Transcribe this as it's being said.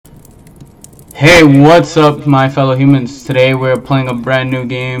Hey, what's up, my fellow humans? Today we're playing a brand new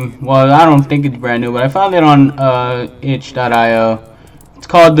game. Well, I don't think it's brand new, but I found it on itch.io. It's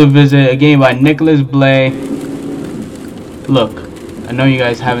called The Visit, a game by Nicholas Blay. Look, I know you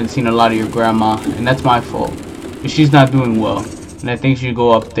guys haven't seen a lot of your grandma, and that's my fault. But she's not doing well, and I think you should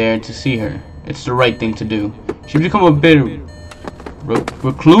go up there to see her. It's the right thing to do. She's become a bit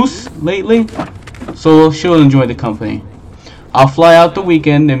recluse lately, so she'll enjoy the company. I'll fly out the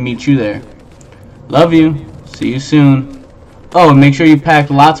weekend and meet you there. Love you. See you soon. Oh, and make sure you pack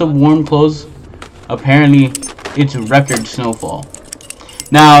lots of warm clothes. Apparently, it's record snowfall.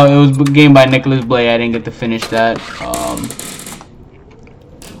 Now, it was a game by Nicholas Blay. I didn't get to finish that.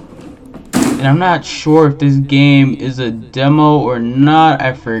 And I'm not sure if this game is a demo or not.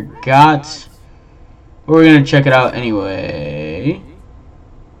 I forgot. But we're going to check it out anyway.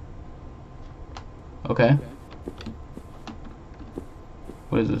 Okay.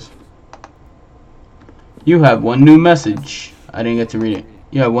 What is this? You have one new message. I didn't get to read it.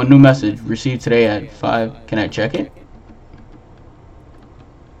 You have one new message received today at 5. Can I check it?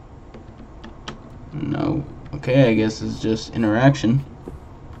 No. Okay, I guess it's just interaction.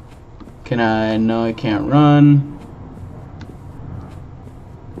 Can I? No, I can't run.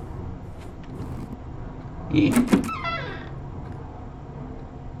 E.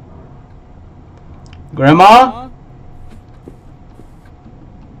 Grandma?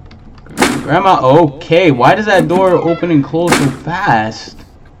 Grandma, okay. Why does that door open and close so fast?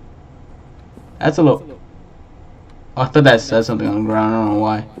 That's a little... I thought that said something on the ground. I don't know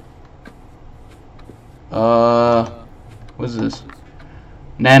why. What's this?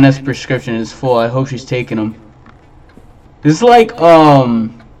 Nana's prescription is full. I hope she's taking them. This is like,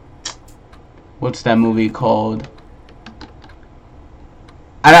 what's that movie called?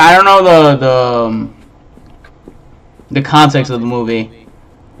 I don't know the context of the movie.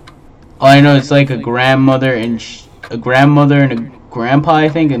 All I know it's like a grandmother and a grandpa, I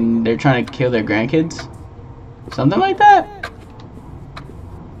think, and they're trying to kill their grandkids. Something like that.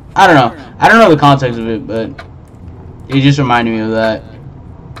 I don't know. I don't know the context of it, but it just reminded me of that.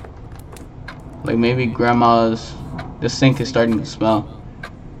 Like maybe grandma's. The sink is starting to smell.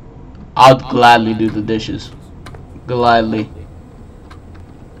 I'll gladly do the dishes. Gladly.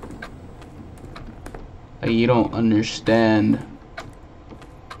 Like you don't understand.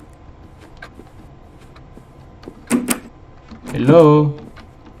 Hello.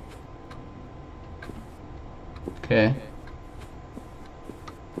 Okay.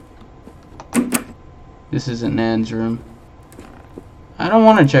 This isn't Nan's room. I don't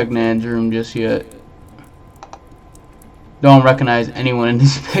want to check Nan's room just yet. Don't recognize anyone in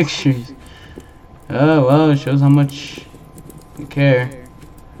these pictures. Oh, well, it shows how much you care.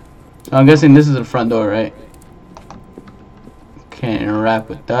 So I'm guessing this is the front door, right? Can't interact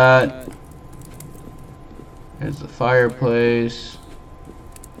with that. There's the fireplace.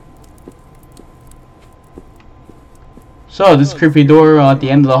 So, this creepy door at the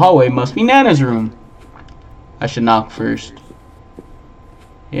end of the hallway must be Nana's room. I should knock first.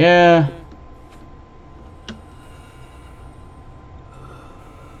 Yeah.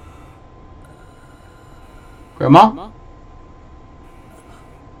 Grandma?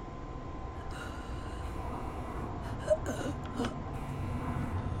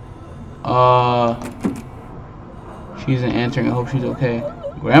 She isn't answering. I hope she's okay.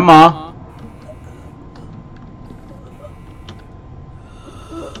 Grandma?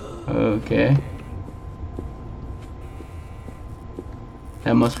 Okay.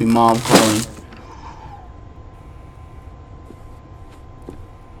 That must be Mom calling.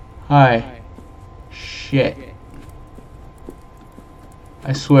 Hi. Shit.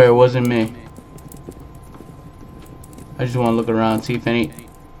 I swear it wasn't me. I just want to look around, see if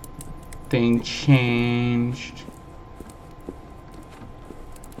anything changed.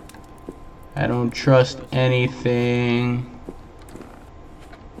 I don't trust anything.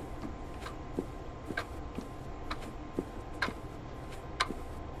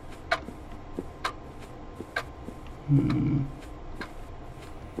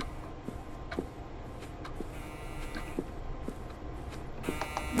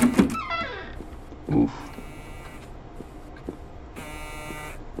 Oof.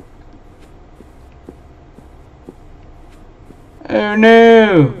 Oh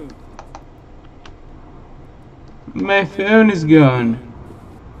no! My phone is gone.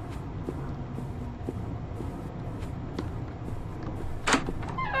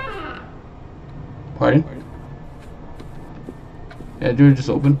 Pardon? Yeah, door just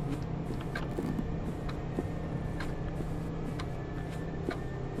open.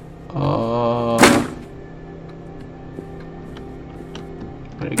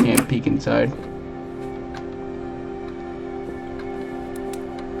 can't peek inside.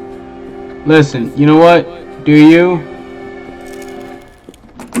 Listen, you know what? Do you?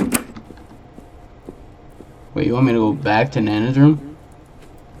 Wait, you want me to go back to Nana's room?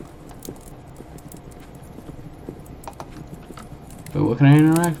 Wait, what can I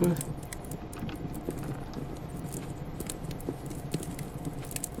interact with?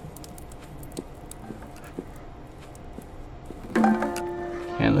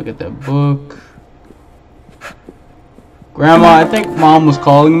 Can't look at that book. Grandma, I think Mom was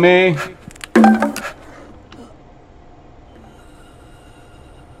calling me.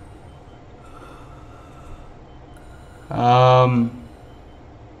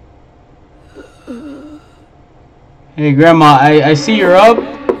 Hey, Grandma, I see you're up,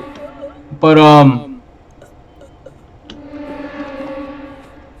 but,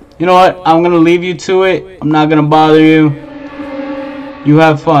 you know what? I'm gonna leave you to it. I'm not gonna bother you. You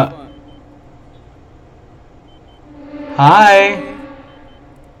have fun. Hi.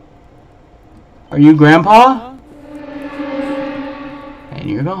 Are you Grandpa? And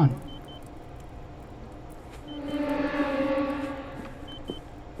you're gone.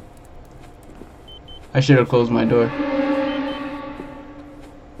 I should have closed my door.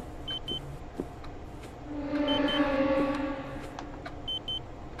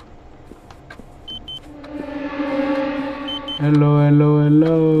 Hello, hello,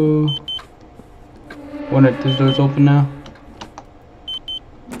 hello. Wonder if this door's open now.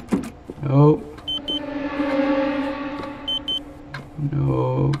 Nope.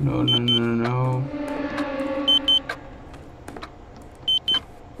 No, no, no, no, no.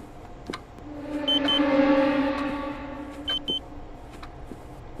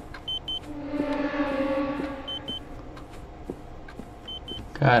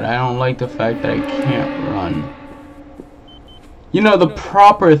 God, I don't like the fact that I can't run. You know, the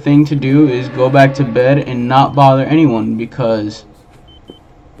proper thing to do is go back to bed and not bother anyone, because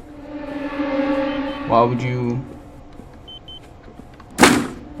why would you?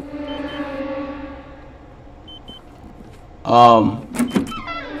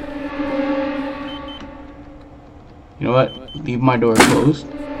 You know what? Leave my door closed.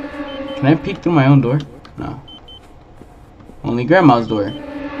 Can I peek through my own door? No. Only Grandma's door.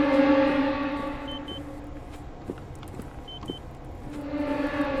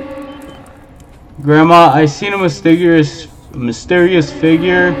 Grandma, I seen a mysterious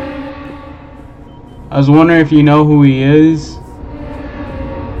figure. I was wondering if you know who he is.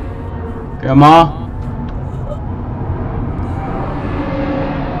 Grandma?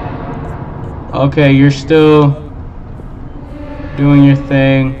 Okay, you're still doing your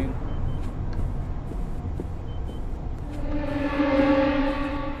thing.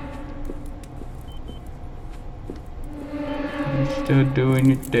 You're still doing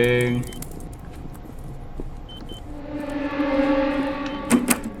your thing.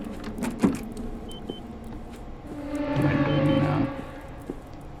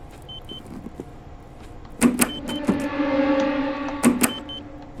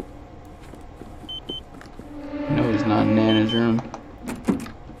 Not in Nana's room.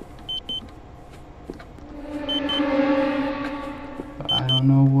 But I don't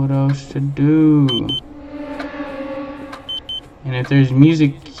know what else to do. And if there's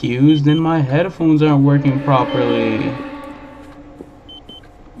music cues, then my headphones aren't working properly.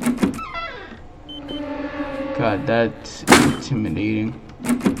 God, that's intimidating.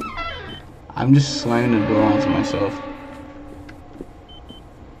 I'm just slamming the door onto myself.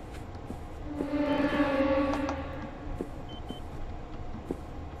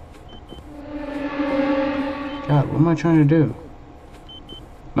 God, what am I trying to do?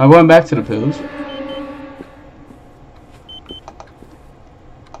 Am I going back to the pills?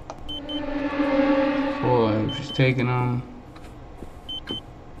 Oh, I was just taking them.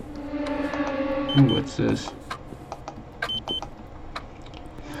 Ooh, what's this?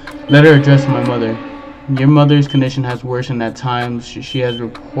 Letter addressed to my mother. Your mother's condition has worsened at times. She has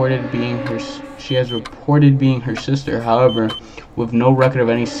reported being her sister. However, with no record of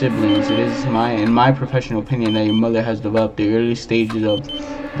any siblings, it is in my professional opinion that your mother has developed the early stages of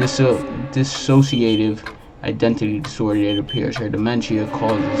dissociative identity disorder. It appears her dementia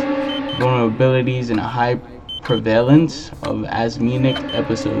causes vulnerabilities and a high prevalence of asthenic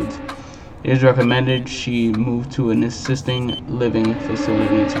episodes. It is recommended she move to an assisted living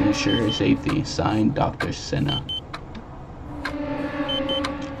facility to ensure her safety. Signed, Dr. Senna.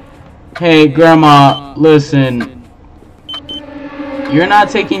 Hey, Grandma, listen. You're not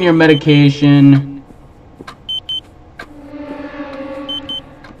taking your medication.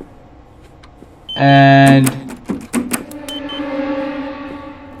 And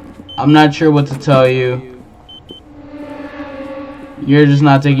I'm not sure what to tell you. You're just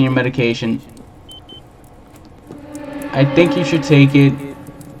not taking your medication. I think you should take it.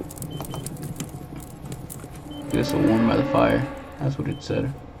 Get so warm by the fire. That's what it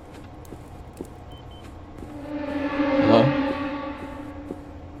said. Hello?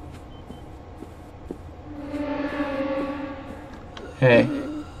 Hey.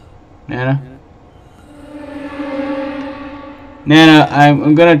 Nana? Nana,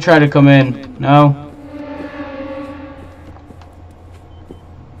 I'm gonna try to come in. No?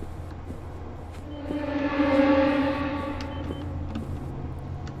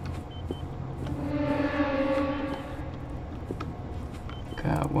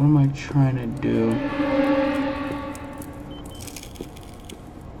 God, what am I trying to do?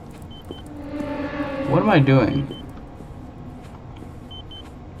 What am I doing?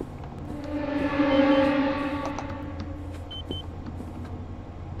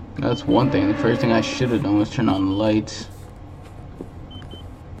 That's one thing. The first thing I should have done was turn on the lights.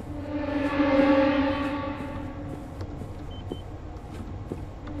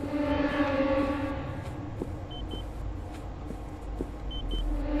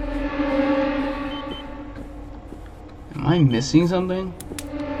 Am I missing something?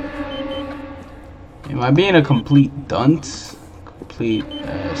 Am I being a complete dunce? Complete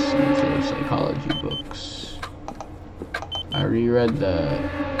ass into psychology books. I reread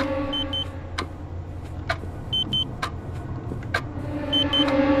that.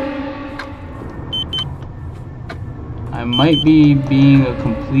 I might be being a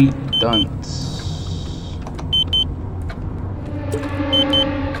complete dunce.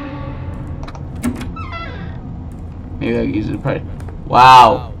 Maybe I can use it probably.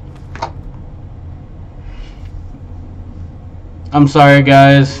 Wow. I'm sorry,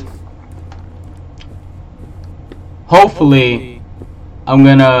 guys. Hopefully, I'm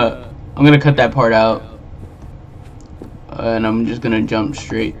gonna cut that part out, and I'm just gonna jump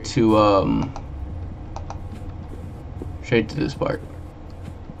straight to this part,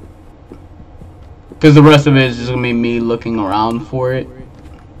 because the rest of it is just gonna be me looking around for it.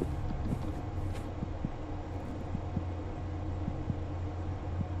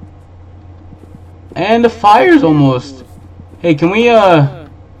 And the fire's almost. Hey, can we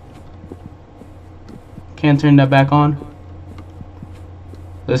can't turn that back on?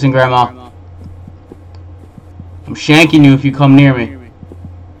 Listen, Grandma, I'm shanking you if you come near me.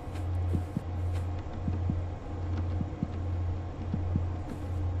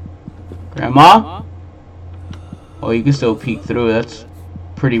 Grandma? Oh, you can still peek through. That's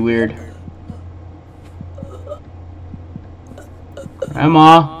pretty weird.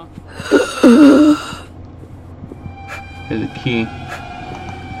 Grandma? There's a key.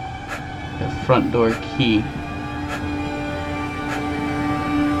 The front door key.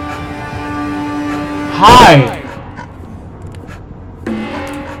 Hi!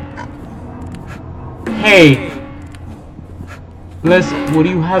 Hey! Listen, what do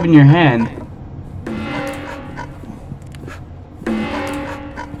you have in your hand?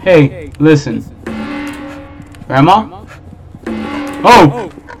 Hey, listen. Grandma? Oh!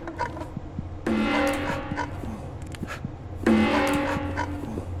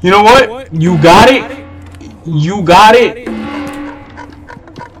 You know what? You got it? You got it?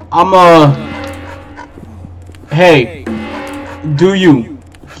 Hey. Do you?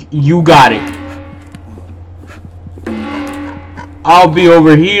 You got it. I'll be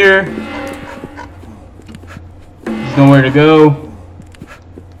over here. There's nowhere to go.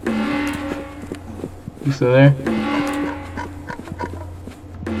 You still there?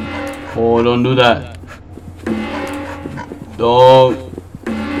 Oh, don't do that. Don't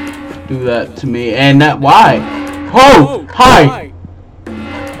do that to me. And that, why? Oh, hi.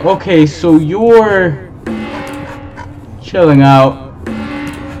 Okay, so you're chilling out.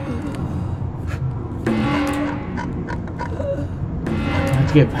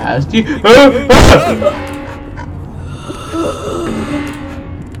 Get past you. What do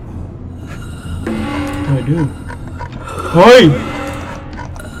I do? Hey!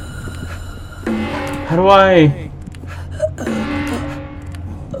 How do I?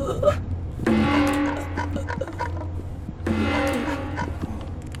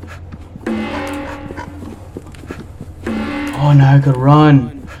 Oh, now I could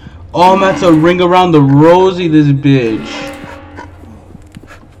run. Oh, I'm about to ring around the rosy this bitch.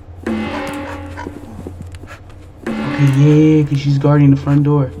 Yeah, because she's guarding the front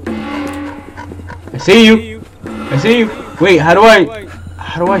door. I see you. I see you. Wait, how do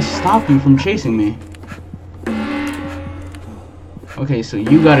I stop you from chasing me? Okay, so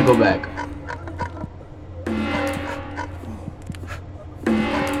you gotta go back.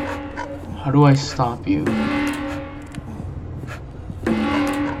 How do I stop you?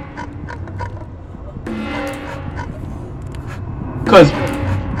 Because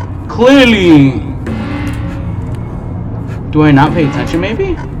clearly, do I not pay attention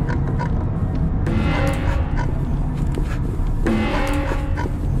maybe?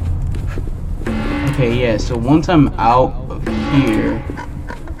 Okay, yeah, so once I'm out of here,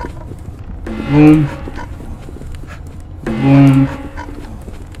 boom, boom.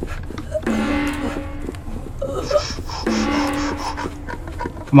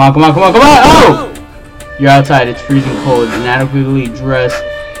 Come on, come on, come on, come on! Oh! You're outside, it's freezing cold, inadequately dressed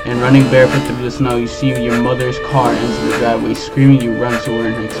and running barefoot through the snow. You see your mother's car enter the driveway. Screaming, you run to her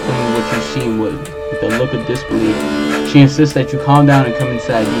and explain what you've seen with a look of disbelief. She insists that you calm down and come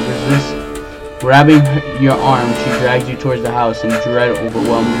inside. You resist. Grabbing your arm, she drags you towards the house, and dread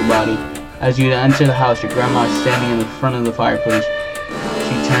overwhelms your body. As you enter the house, your grandma is standing in the front of the fireplace.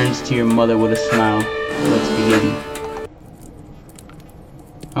 She turns to your mother with a smile. Let's begin.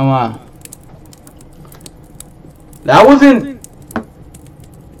 Oh wow. That wasn't...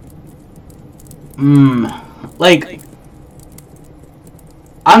 like...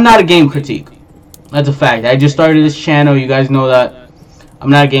 I'm not a game critique. That's a fact. I just started this channel. You guys know that. I'm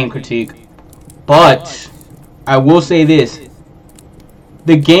not a game critique. But I will say this.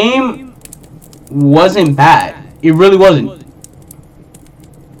 The game wasn't bad. It really wasn't.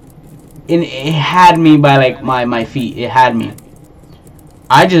 It had me by like my feet. It had me.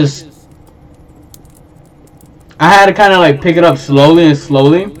 I had to kind of like pick it up slowly and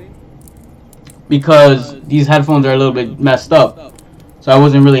slowly because these headphones are a little bit messed up. So I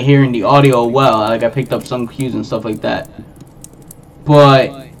wasn't really hearing the audio well. Like I picked up some cues and stuff like that.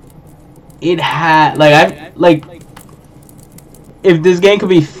 But it had like if this game could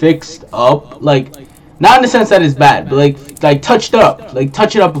be fixed up, like not in the sense that it's bad, but like touched up, like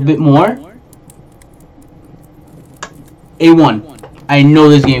touch it up a bit more. A1. I know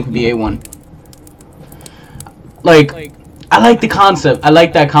this game could be A1. Like I like the concept. I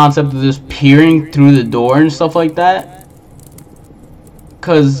like that concept of just peering through the door and stuff like that.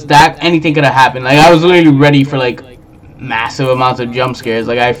 Cause that anything could have happened. Like I was literally ready for like massive amounts of jump scares.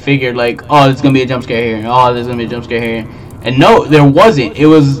 Like I figured like, oh, there's gonna be a jump scare here. Oh, there's gonna be a jump scare here. And no, there wasn't. It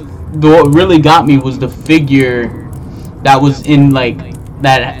was what really got me was the figure that was in like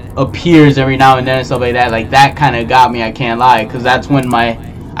that appears every now and then and stuff like that. Like that kind of got me. I can't lie, cause that's when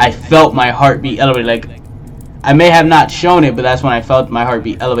I felt my heartbeat elevate. Like I may have not shown it, but that's when I felt my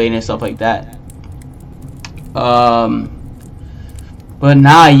heartbeat elevating and stuff like that. But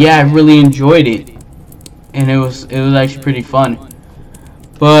nah, yeah, I really enjoyed it, and it was actually pretty fun.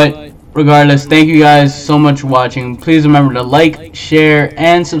 But regardless, thank you guys so much for watching. Please remember to like, share,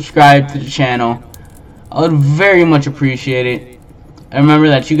 and subscribe to the channel. I would very much appreciate it. And remember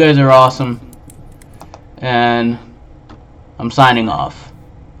that you guys are awesome. And I'm signing off.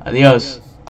 Adios.